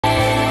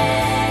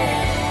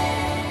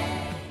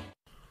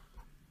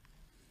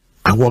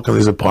I walk in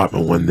his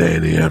apartment one day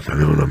in the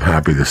afternoon. I'm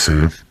happy to see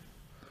him.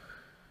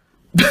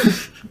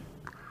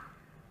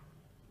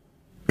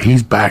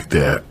 He's back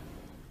there,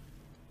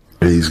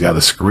 and he's got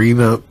a screen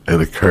up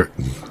and a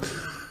curtain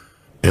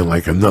and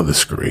like another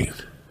screen.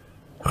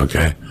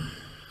 Okay?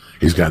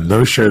 He's got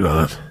no shirt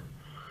on,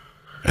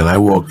 and I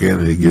walk in,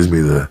 and he gives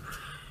me the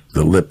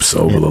lips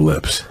over the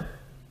lips.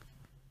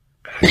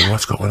 Hey,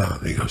 what's going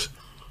on? He goes,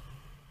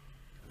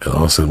 and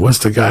all of a sudden, what's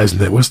the guy's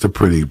name? What's the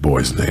pretty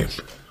boy's name?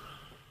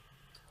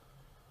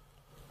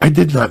 I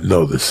did not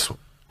know this.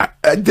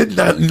 I did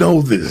not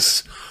know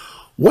this.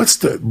 What's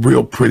the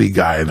real pretty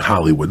guy in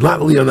Hollywood?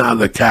 Not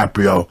Leonardo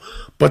DiCaprio,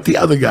 but the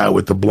other guy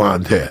with the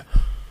blonde hair.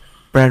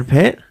 Brad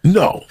Pitt?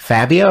 No.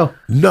 Fabio?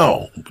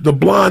 No. The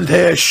blonde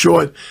hair,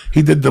 short.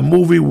 He did the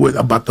movie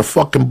about the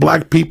fucking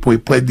black people. He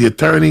played the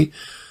attorney.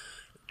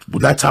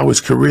 That's how his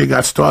career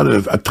got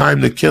started. A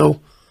Time to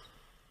Kill.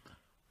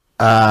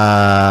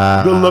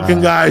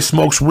 Good-looking guy,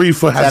 smokes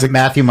reefer. Is that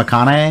Matthew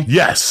McConaughey?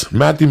 Yes,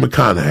 Matthew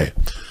McConaughey.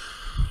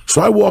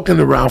 So I walk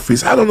into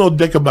Ralphie's. I don't know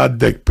dick about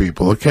dick,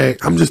 people, okay?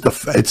 I'm just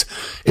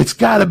it's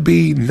got to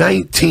be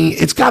 19.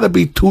 It's got to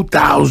be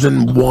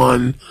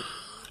 2001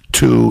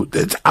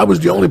 I was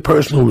the only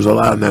person who was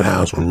allowed in that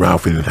house when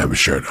Ralphie didn't have a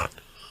shirt on.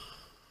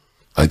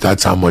 Like,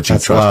 that's how much he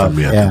trusted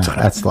me at the time.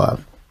 That's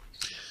love.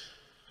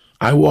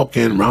 I walk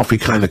in. Ralphie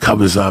kind of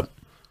covers up.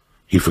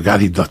 He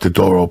forgot he left the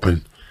door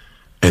open.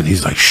 And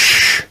he's like,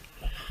 shh.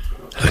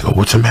 And I go,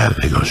 what's the matter?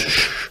 And he goes,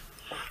 shh.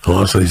 And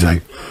all of a sudden he's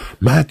like,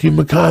 Matthew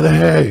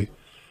McConaughey,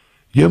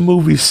 your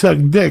movie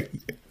sucked dick.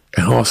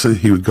 And all of a sudden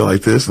he would go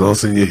like this, and all of a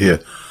sudden you hear,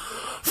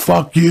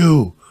 fuck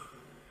you.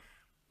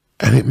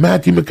 And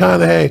Matthew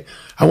McConaughey,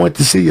 I went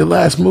to see your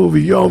last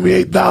movie. You owe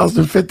me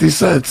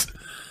 $8.50.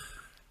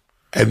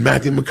 And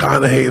Matthew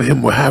McConaughey and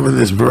him were having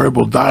this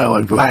verbal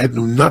dialogue that I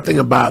knew nothing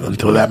about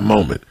until that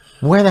moment.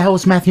 Where the hell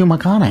was Matthew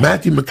McConaughey?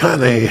 Matthew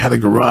McConaughey had a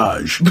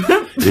garage.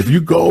 If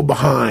you go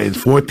behind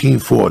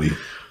 1440,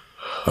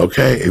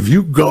 okay, if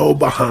you're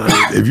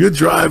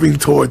driving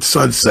towards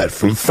Sunset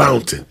from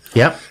Fountain,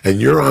 yep,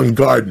 and you're on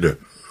Gardner,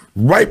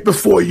 right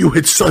before you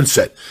hit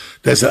Sunset,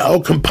 there's an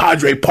El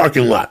Compadre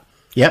parking lot.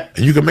 Yep.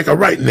 And you can make a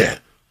right in there.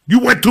 You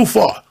went too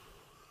far.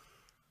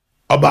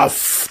 About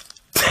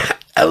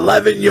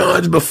 11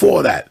 yards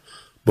before that,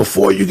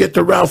 before you get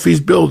to Ralphie's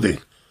building,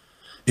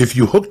 if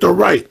you hook the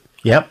right,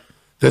 yep,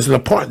 there's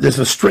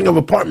a string of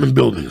apartment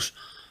buildings.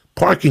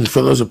 Parking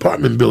for those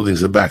apartment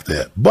buildings are back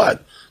there.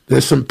 But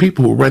there's some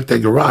people who rent their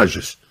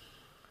garages.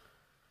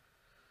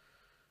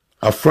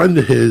 A friend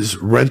of his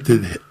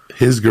rented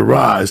his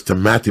garage to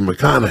Matthew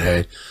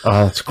McConaughey.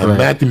 Oh, that's great. And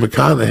Matthew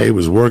McConaughey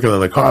was working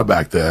on a car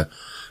back there.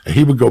 And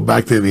he would go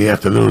back there in the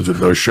afternoons with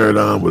no shirt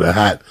on, with a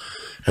hat.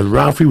 And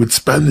Ralphie would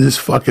spend his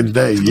fucking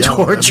day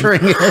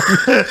torturing him.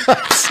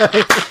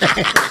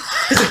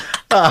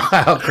 Oh,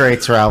 how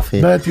great's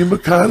Ralphie? Matthew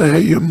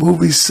McConaughey, your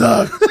movie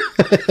sucked.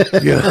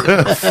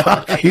 Yeah,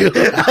 fuck you.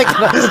 Like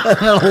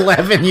an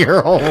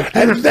 11-year-old.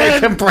 And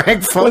then,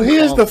 but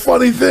here's the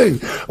funny thing.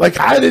 Like,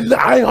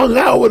 I hung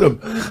out with him,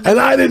 and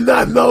I did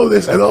not know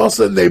this, and all of a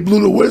sudden they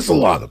blew the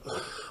whistle on him.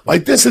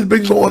 Like, this had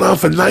been going on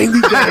for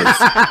 90 days.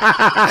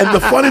 And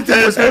the funny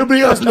thing was, everybody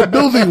else in the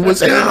building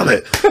was in on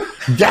it.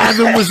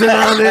 Gavin was in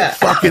on it.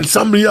 Fucking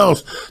somebody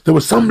else. There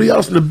was somebody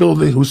else in the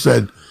building who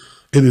said,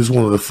 it is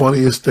one of the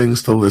funniest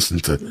things to listen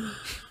to.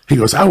 He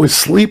goes, I was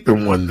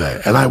sleeping one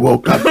day, and I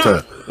woke up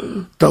to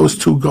those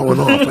two going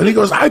off. And he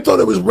goes, I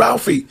thought it was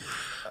Ralphie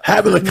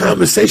having a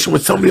conversation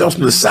with somebody else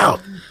in the South.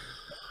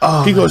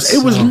 Oh, he goes,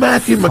 it was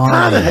Matthew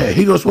McConaughey.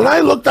 He goes, when I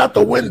looked out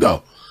the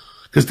window,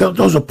 because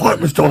those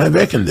apartments don't have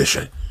air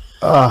conditioning.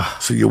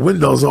 So your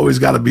window's always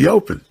got to be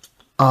open.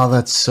 Oh,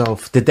 that's so...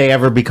 Did they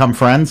ever become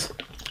friends?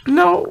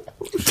 No.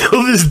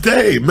 Till this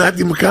day,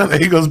 Matthew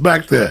McConaughey goes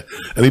back there,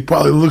 and he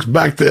probably looks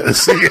back there and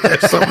see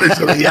if somebody's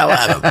going to yell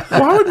at him.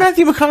 Why would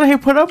Matthew McConaughey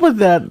put up with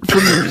that?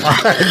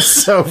 It's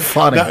so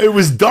funny. Now, it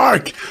was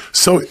dark.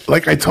 So,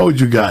 like I told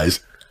you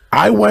guys,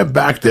 I went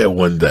back there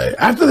one day.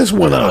 After this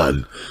went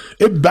on,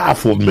 it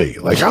baffled me.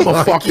 Like, I'm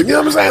a fucking... You know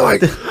what I'm saying?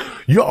 Like...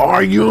 You're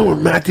arguing with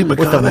Matthew McConaughey.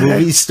 With a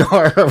movie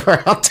star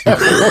around town.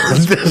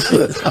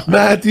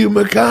 Matthew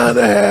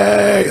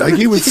McConaughey. Like,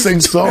 he would sing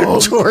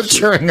songs.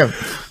 Torturing him.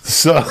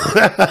 So.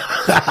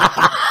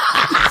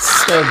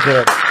 So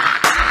good.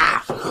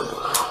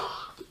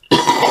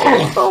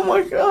 Oh,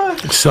 my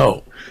God.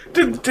 So.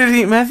 Did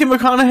Matthew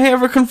McConaughey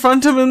ever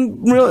confront him and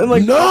really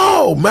like?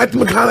 No, Matthew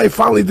McConaughey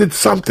finally did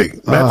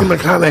something. Matthew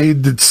McConaughey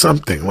did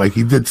something. Like,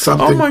 he did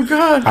something. Oh my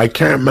God! I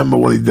can't remember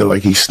what he did.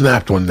 Like, he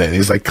snapped one day. And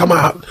he's like, "Come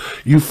out,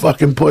 you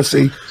fucking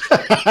pussy!"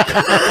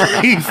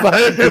 He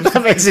confronted the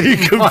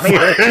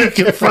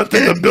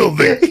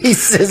building. He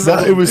says,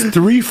 now, it was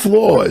 3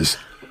 floors.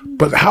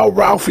 But how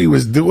Ralphie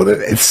was doing it,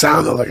 it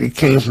sounded like it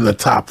came from the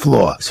top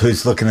floor. So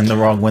he's looking in the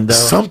wrong window.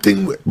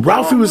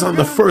 Ralphie was on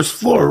the first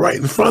floor, right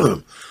in front of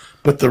him.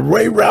 But the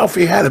way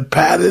Ralphie had it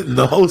padded and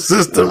the whole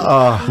system,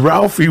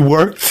 Ralphie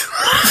worked.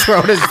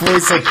 Throwing his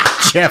voice like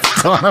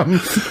Jeff on him.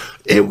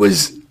 It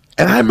was,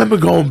 and I remember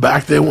going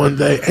back there one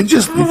day, and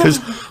just because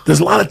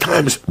there's a lot of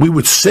times we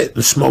would sit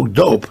and smoke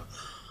dope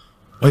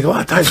Like a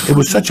lot of times, it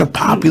was such a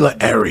popular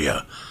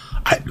area.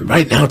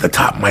 Right now, at the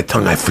top of my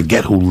tongue, I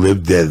forget who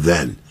lived there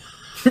then.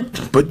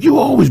 But you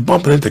were always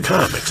bumping into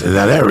comics in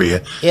that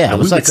area. Yeah, it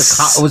was like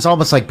it was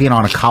almost like being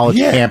on a college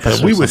campus.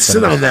 And we would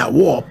sit on that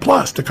wall.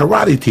 Plus, the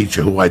karate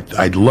teacher, who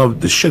I loved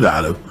the shit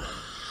out of,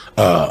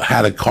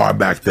 had a car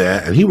back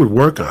there, and he would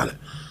work on it.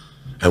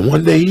 And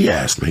one day he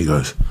asked me, he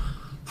goes,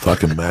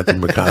 fucking Matthew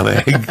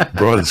McConaughey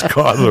brought his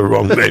car to the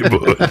wrong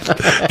neighborhood.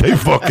 They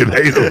fucking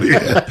hate him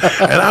here.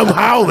 And I'm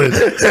howling.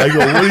 I go,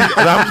 what are you?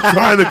 And I'm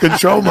trying to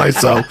control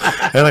myself.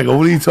 And I go,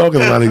 what are you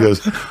talking about? He goes,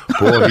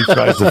 boy, he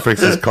tries to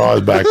fix his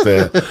cars back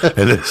there.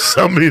 And there's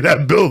somebody in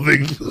that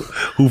building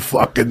who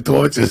fucking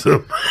tortures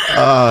him.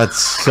 Oh, it's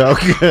so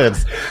good.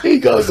 He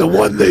goes, and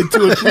one day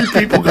 2 or 3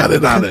 people got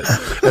in on it.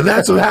 And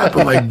that's what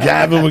happened. Like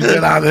Gavin would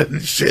get on it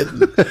and shit.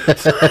 Would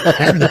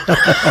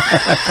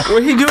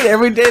he do it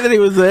every day that he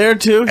was there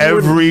too?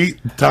 Every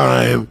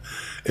time.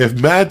 If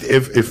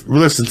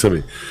listen to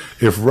me,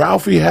 if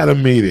Ralphie had a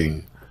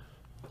meeting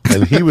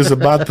and he was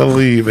about to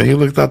leave and he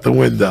looked out the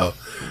window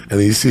and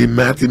he see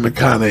Matthew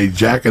McConaughey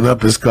jacking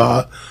up his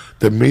car,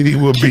 the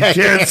meeting would be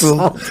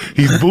canceled.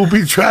 He'd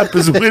booby trap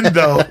his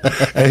window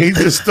and he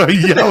just start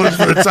yelling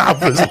for the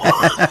top of his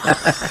lungs.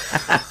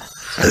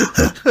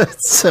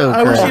 That's so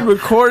I wish he'd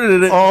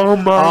recorded it. Oh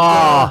my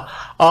God.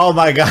 Oh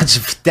my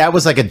gosh, that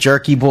was like a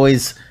Jerky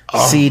Boys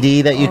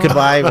CD that you could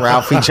buy.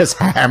 Ralphie just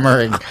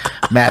hammering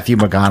Matthew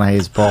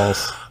McConaughey's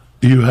balls.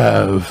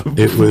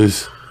 It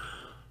was,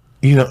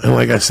 and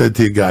like I said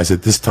to you guys,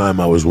 at this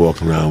time I was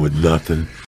walking around with nothing.